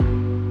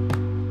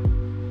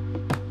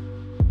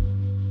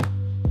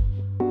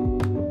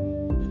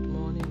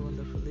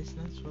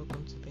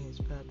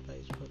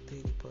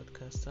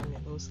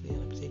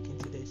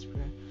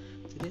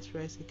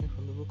prayer is taken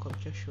from the book of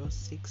Joshua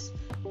 6,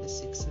 verse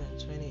 16 and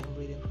 20. I'm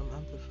reading from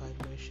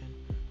Amplified Version.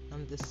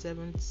 And the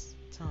seventh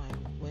time,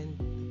 when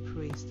the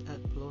priest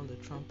had blown the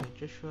trumpet,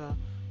 Joshua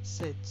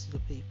said to the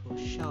people,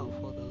 "Shout,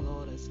 for the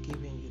Lord has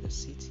given you the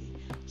city."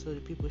 So the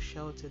people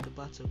shouted the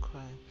battle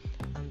cry,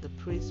 and the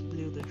priest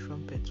blew the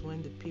trumpet.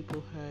 When the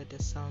people heard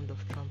the sound of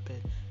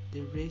trumpet,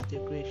 they raised a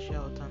great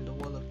shout, and the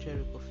wall of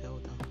Jericho fell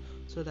down,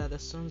 so that the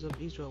sons of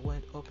Israel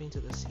went up into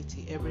the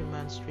city, every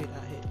man straight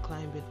ahead,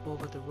 climbing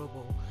over the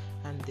rubble,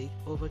 and they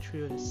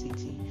overthrew the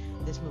city.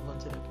 Let's move on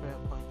to the prayer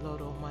point.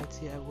 Lord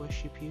Almighty, I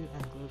worship you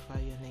and glorify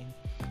your name.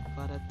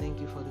 Father, thank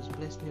you for this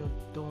blessed new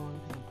dawn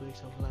and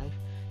grace of life.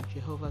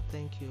 Jehovah,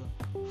 thank you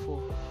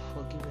for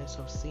forgiveness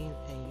of sin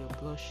and your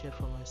blood shed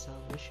for my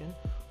salvation.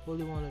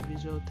 Holy One of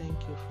Israel, thank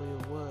you for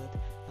your word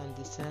and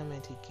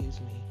discernment it gives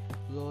me.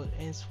 Lord,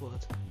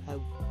 henceforth, I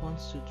want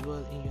to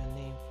dwell in your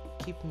name.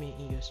 Keep me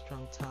in your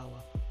strong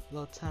tower.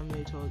 Lord,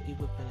 terminate all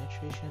evil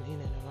penetration in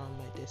and around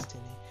my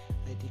destiny.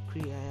 I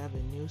decree I have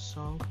a new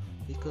song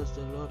because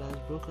the Lord has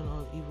broken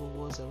all evil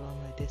walls around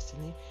my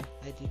destiny.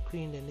 I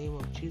decree in the name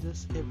of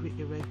Jesus, every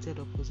erected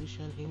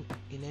opposition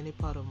in any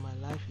part of my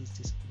life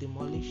is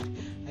demolished.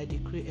 I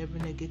decree every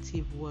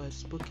negative word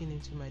spoken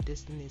into my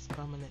destiny is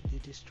permanently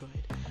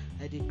destroyed.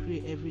 I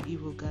decree every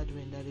evil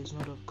gathering that is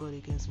not of God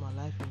against my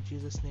life in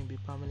Jesus' name be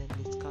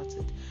permanently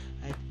scattered.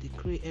 I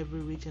decree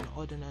every written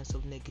ordinance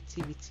of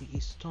negativity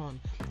is torn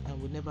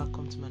and will never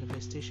come to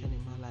manifestation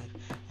in my life.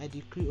 I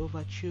decree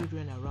over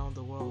children around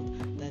the world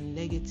that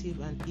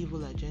negative and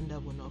evil agenda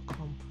will not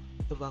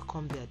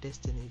overcome their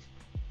destinies.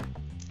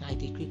 I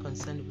decree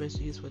concern the verse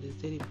used for this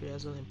daily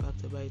prayers all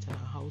impacted by it in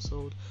our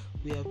household.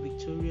 We are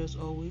victorious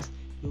always.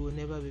 We will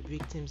never be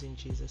victims in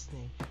Jesus'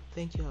 name.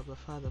 Thank you, Abba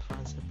Father, for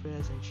answering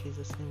prayers in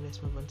Jesus' name.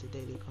 Let's move on to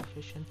daily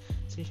confession.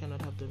 Sin shall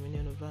not have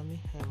dominion over me.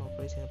 I am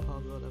operating in the power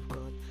of the Lord of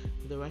God,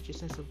 the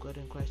righteousness of God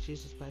in Christ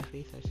Jesus by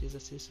faith, as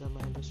Jesus is Son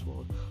in this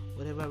world.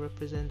 Whatever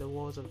represents the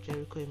walls of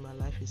Jericho in my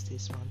life is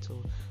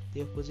dismantled.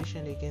 The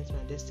opposition against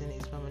my destiny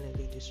is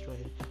permanently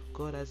destroyed.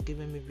 God has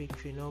given me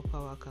victory no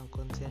power can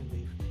contend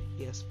with.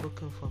 He has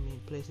spoken for me in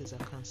places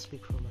I can't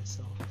speak for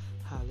myself.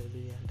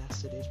 Hallelujah. And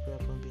that's today's prayer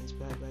from being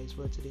inspired by His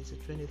word. Today is the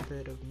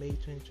 23rd of May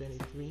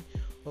 2023.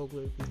 All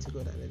glory be to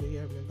God.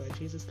 Hallelujah. Remember,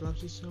 Jesus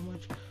loves you so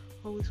much.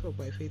 Always walk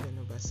by faith and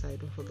not by sight.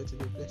 Don't forget to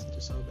be blessed to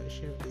someone by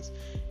sharing this.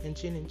 And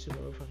tune in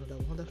tomorrow for another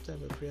wonderful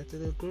time of prayer. To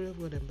the glory of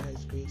God and by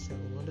His grace. Have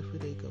a wonderful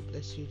day. God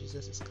bless you.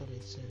 Jesus is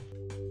coming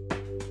soon.